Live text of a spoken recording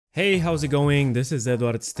Hey, how's it going? This is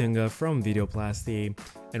Edward Stinga from Videoplasty,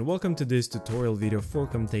 and welcome to this tutorial video for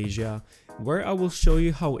Camtasia, where I will show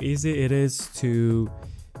you how easy it is to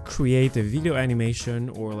create a video animation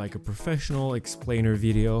or like a professional explainer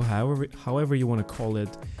video, however you want to call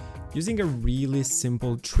it, using a really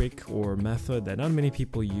simple trick or method that not many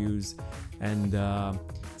people use, and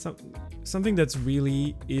something that's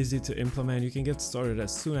really easy to implement. You can get started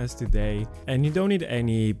as soon as today, and you don't need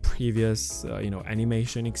any previous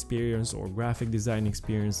animation experience or graphic design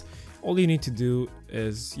experience. All you need to do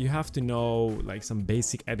is you have to know like some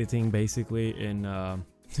basic editing basically in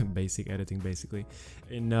Camtasia,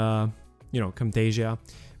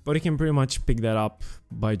 but you can pretty much pick that up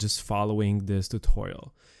by just following this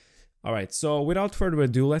tutorial. Alright, so without further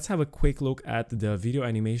ado, let's have a quick look at the video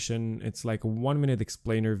animation. It's like a 1-minute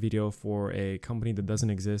explainer video for a company that doesn't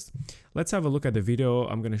exist. Let's have a look at the video.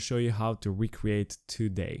 I'm going to show you how to recreate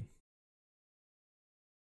today.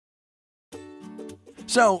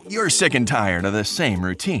 So, you're sick and tired of the same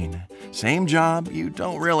routine. Same job you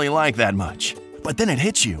don't really like that much. But then it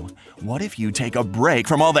hits you. What if you take a break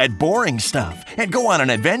from all that boring stuff and go on an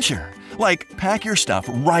adventure? Like, pack your stuff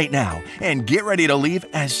right now and get ready to leave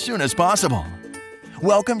as soon as possible.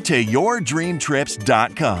 Welcome to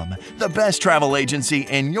yourdreamtrips.com, the best travel agency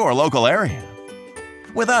in your local area.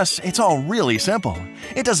 With us, it's all really simple.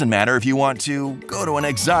 It doesn't matter if you want to go to an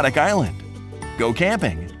exotic island, go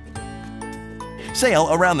camping, sail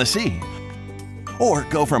around the sea, or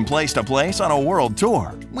go from place to place on a world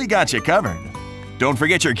tour. We got you covered. Don't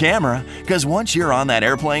forget your camera, because once you're on that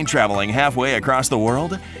airplane traveling halfway across the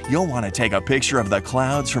world, you'll want to take a picture of the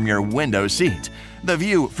clouds from your window seat. The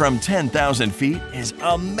view from 10,000 feet is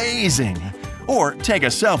amazing. Or take a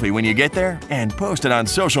selfie when you get there and post it on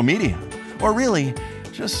social media. Or really,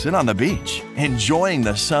 just sit on the beach, enjoying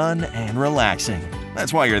the sun and relaxing.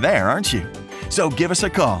 That's why you're there, aren't you? So give us a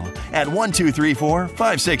call at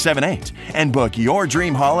 1234-5678 and book your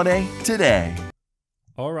dream holiday today.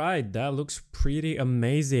 Alright, that looks pretty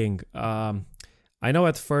amazing. I know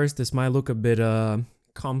at first this might look a bit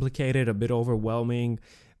complicated, a bit overwhelming,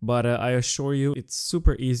 but I assure you it's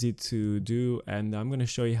super easy to do, and I'm going to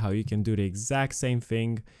show you how you can do the exact same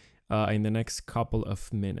thing in the next couple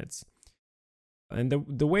of minutes. And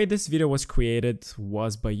the way this video was created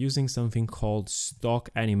was by using something called stock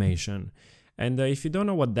animation. And if you don't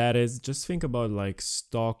know what that is, just think about like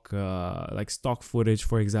stock footage,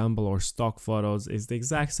 for example, or stock photos. Is the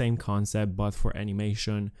exact same concept, but for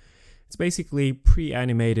animation. It's basically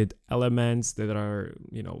pre-animated elements that are,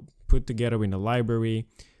 put together in a library.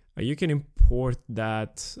 You can import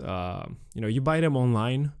that, you buy them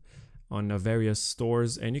online on various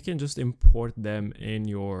stores, and you can just import them in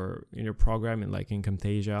your program, in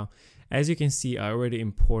Camtasia. As you can see, I already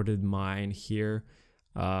imported mine here.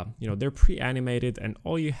 They're pre-animated, and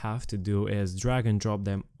all you have to do is drag and drop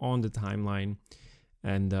them on the timeline,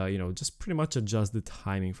 and just pretty much adjust the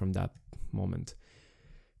timing from that moment.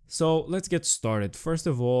 So let's get started. First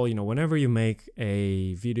of all, whenever you make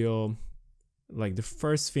a video, like the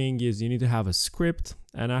first thing is you need to have a script,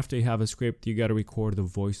 and after you have a script, you got to record the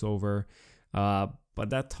voiceover. But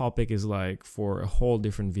that topic is like for a whole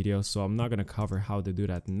different video, so I'm not going to cover how to do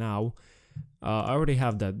that now. I already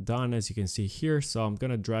have that done, as you can see here, so I'm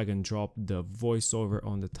gonna drag and drop the voiceover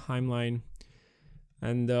on the timeline.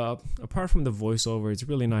 And apart from the voiceover, it's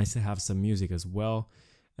really nice to have some music as well.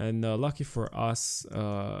 And lucky for us,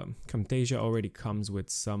 Camtasia already comes with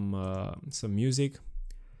some music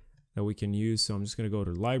that we can use. So I'm just gonna go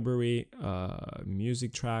to library,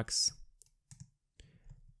 music tracks,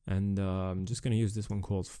 and I'm just gonna use this one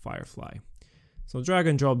called Firefly. So drag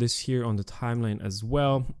and drop this here on the timeline as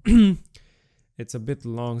well. It's a bit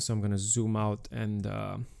long, so I'm going to zoom out and,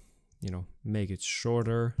 make it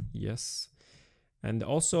shorter. Yes. And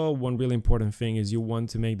also one really important thing is you want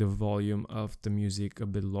to make the volume of the music a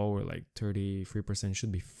bit lower, like 33%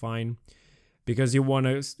 should be fine, because you want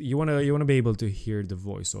to be able to hear the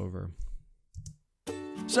voiceover.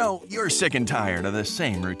 So, you're sick and tired of the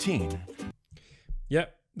same routine.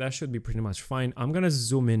 Yep. That should be pretty much fine. I'm gonna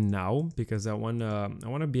zoom in now because I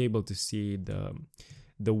wanna be able to see the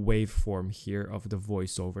waveform here of the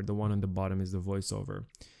voiceover. The one on the bottom is the voiceover.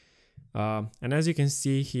 And as you can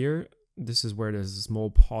see here, this is where there's a small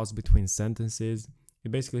pause between sentences.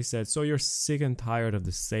 It basically said, so you're sick and tired of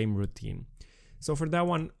the same routine. So for that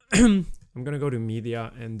one, I'm gonna go to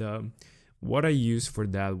media, and what I used for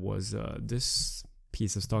that was this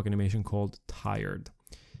piece of stock animation called Tired.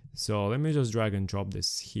 So let me just drag and drop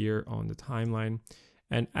this here on the timeline.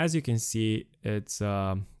 And as you can see, it's,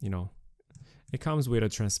 it comes with a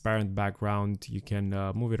transparent background. You can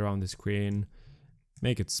move it around the screen,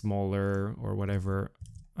 make it smaller or whatever.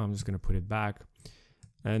 I'm just gonna put it back,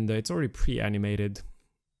 and it's already pre-animated,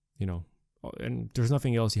 you know, and there's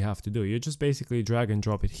nothing else you have to do. You just basically drag and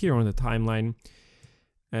drop it here on the timeline,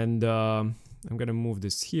 and I'm gonna move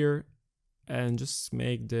this here and just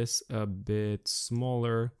make this a bit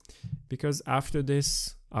smaller, because after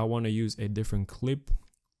this I want to use a different clip.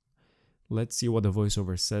 Let's see what the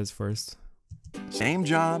voiceover says first. Same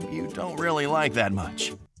job you don't really like that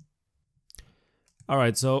much.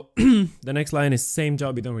 Alright, so the next line is same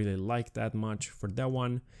job you don't really like that much. For that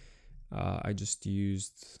one, I just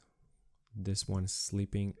used this one,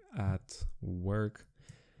 sleeping at work.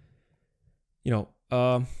 You know,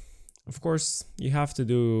 of course, you have to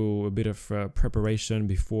do a bit of preparation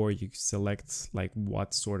before you select like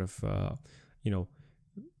what sort of, you know,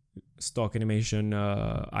 stock animation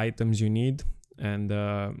items you need, and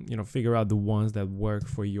you know, figure out the ones that work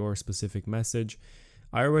for your specific message.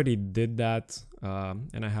 I already did that,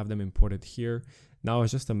 and I have them imported here. Now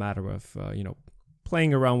it's just a matter of you know,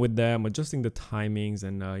 playing around with them, adjusting the timings,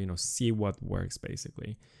 and you know, see what works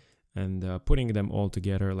basically, and putting them all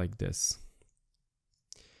together like this.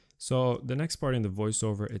 So the next part in the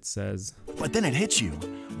voiceover, it says, but then it hits you.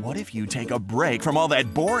 What if you take a break from all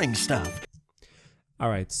that boring stuff?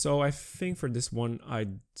 Alright, so I think for this one I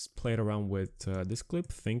played around with this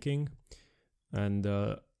clip, thinking, and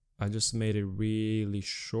I just made it really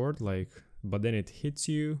short, like, but then it hits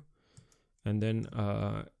you, and then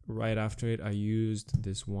right after it I used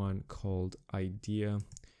this one called idea,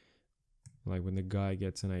 like when the guy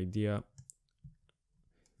gets an idea,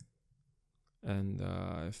 and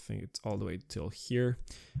I think it's all the way till here.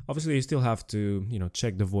 Obviously you still have to, you know,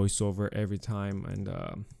 check the voiceover every time, and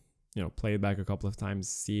you know, play it back a couple of times,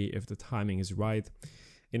 see if the timing is right.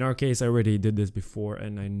 In our case, I already did this before,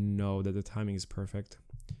 and I know that the timing is perfect.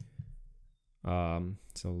 So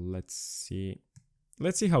let's see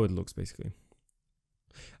how it looks basically.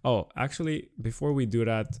 Oh, actually, before we do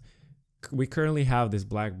that, we currently have this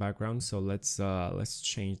black background, so let's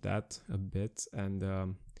change that a bit.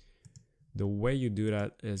 And the way you do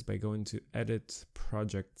that is by going to Edit,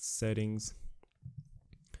 Project Settings,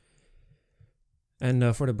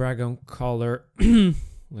 and for the background color,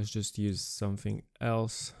 let's just use something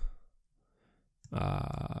else.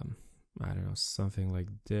 I don't know, something like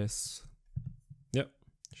this. Yep,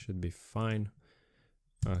 should be fine.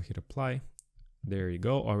 Hit apply. There you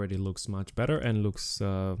go. Already looks much better, and looks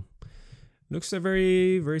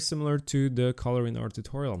very, very similar to the color in our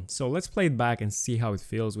tutorial. So let's play it back and see how it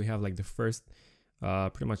feels. We have like the first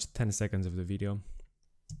pretty much 10 seconds of the video.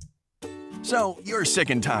 So you're sick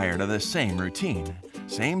and tired of the same routine,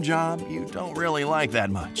 same job you don't really like that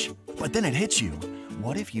much. But then it hits you.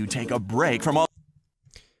 What if you take a break from all...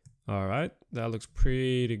 Alright, that looks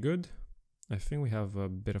pretty good. I think we have a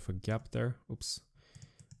bit of a gap there. Oops.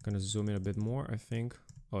 Gonna zoom in a bit more, I think.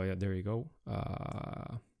 Oh yeah, there you go.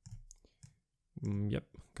 Yep,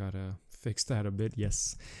 gotta fix that a bit,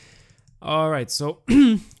 yes. Alright, so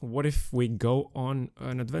what if we go on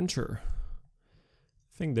an adventure?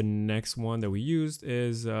 I think the next one that we used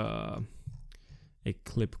is a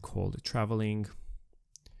clip called Traveling.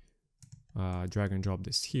 Drag and drop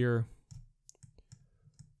this here,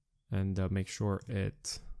 and make sure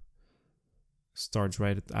it starts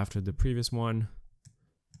right after the previous one.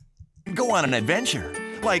 Go on an adventure,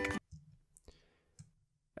 like...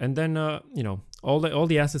 And then, you know, all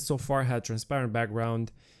the assets so far had transparent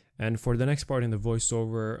background. And for the next part in the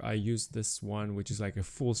voiceover, I used this one, which is like a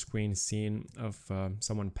full screen scene of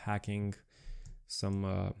someone packing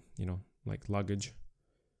some, you know, like luggage.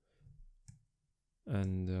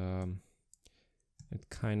 And it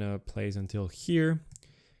kind of plays until here.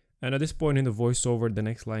 And at this point in the voiceover, the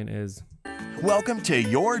next line is, welcome to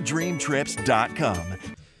yourdreamtrips.com.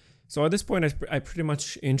 So at this point, I pretty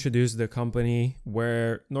much introduced the company,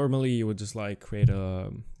 where normally you would just like create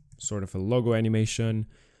a sort of a logo animation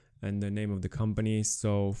and the name of the company.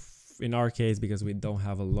 So in our case, because we don't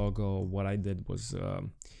have a logo, what I did was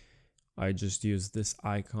I just used this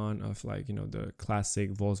icon of, like, you know, the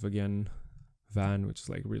classic Volkswagen van, which is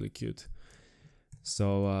like really cute.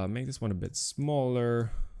 So make this one a bit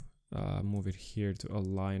smaller, move it here to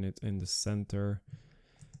align it in the center.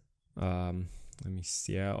 Let me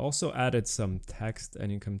see. I also added some text,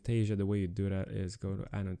 and in Camtasia, the way you do that is go to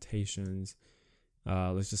annotations.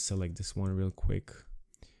 Let's just select this one real quick.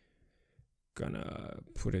 Gonna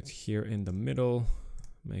put it here in the middle,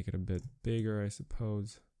 make it a bit bigger, I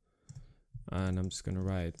suppose. And I'm just gonna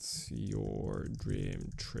write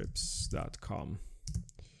yourdreamtrips.com.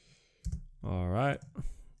 All right.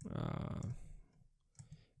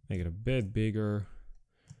 Make it a bit bigger.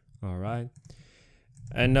 All right.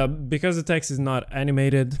 And because the text is not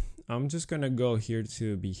animated, I'm just gonna go here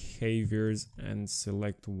to behaviors and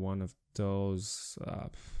select one of those.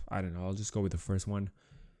 I don't know, I'll just go with the first one.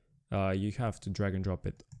 You have to drag and drop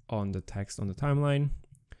it on the text on the timeline.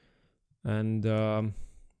 And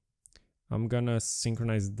I'm gonna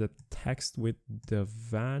synchronize the text with the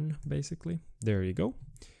van, basically. There you go.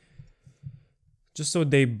 Just so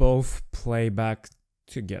they both play back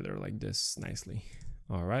together like this nicely.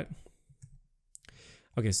 All right.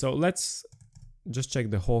 Okay, so let's just check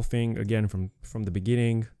the whole thing again from the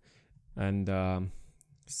beginning and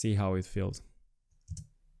see how it feels.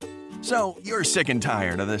 So, you're sick and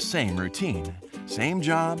tired of the same routine, same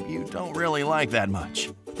job you don't really like that much.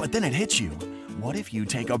 But then it hits you. What if you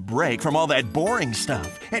take a break from all that boring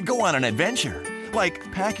stuff and go on an adventure?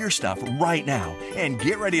 Like, pack your stuff right now and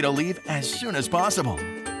get ready to leave as soon as possible.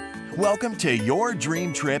 Welcome to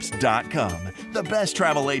yourdreamtrips.com, the best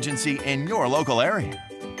travel agency in your local area.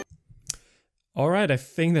 All right, I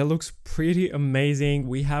think that looks pretty amazing.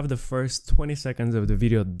 We have the first 20 seconds of the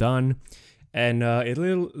video done, and it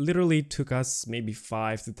literally took us maybe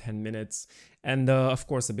 5 to 10 minutes. And of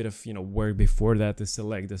course, a bit of work before that to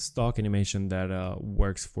select the stock animation that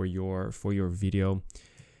works for your video.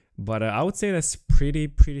 But I would say that's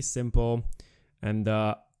pretty simple. And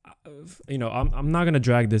I'm not gonna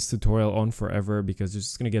drag this tutorial on forever because it's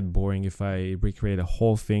just gonna get boring if I recreate a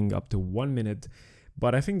whole thing up to 1 minute.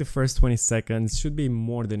 But I think the first 20 seconds should be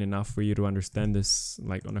more than enough for you to understand this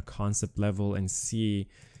like on a concept level and see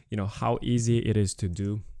how easy it is to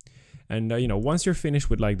do. And once you're finished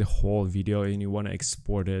with like the whole video and you want to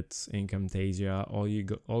export it in Camtasia, all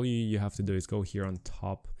you have to do is go here on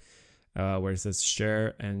top where it says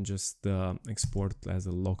share and just export as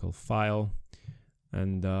a local file,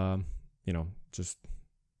 and just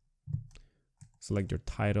select your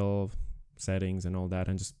title, settings and all that,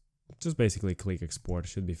 and just basically click export. It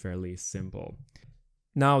should be fairly simple.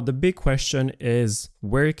 Now the big question is,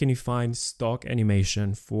 where can you find stock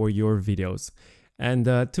animation for your videos? And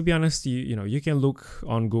to be honest, you can look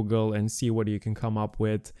on Google and see what you can come up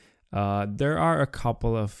with. There are a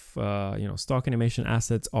couple of stock animation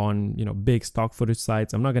assets on big stock footage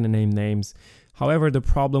sites. I'm not going to name names. However, the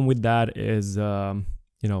problem with that is the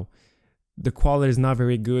quality is not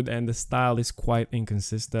very good and the style is quite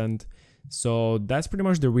inconsistent. So that's pretty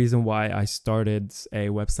much the reason why I started a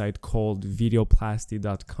website called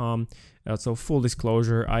videoplasty.com. So full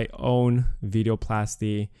disclosure, I own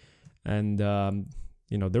Videoplasty, and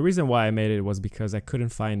the reason why I made it was because I couldn't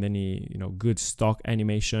find any good stock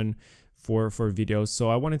animation for videos.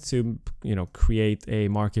 So I wanted to create a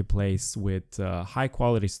marketplace with high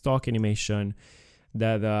quality stock animation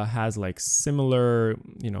that has like similar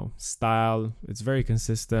style. It's very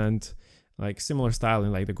consistent, like similar style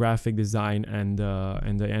in like the graphic design and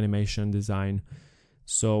the animation design.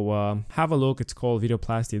 So have a look. It's called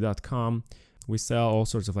videoplasty.com. We sell all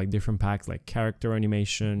sorts of like different packs, like character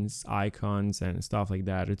animations, icons and stuff like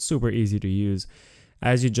that. It's super easy to use,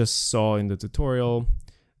 as you just saw in the tutorial.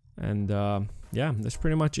 And yeah, that's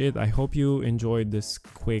pretty much it. I hope you enjoyed this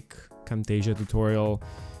quick Camtasia tutorial.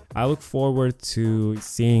 I look forward to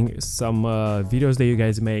seeing some videos that you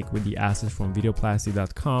guys make with the assets from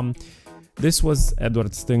videoplasty.com. This was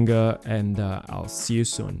Edward Stinga, and I'll see you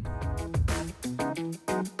soon.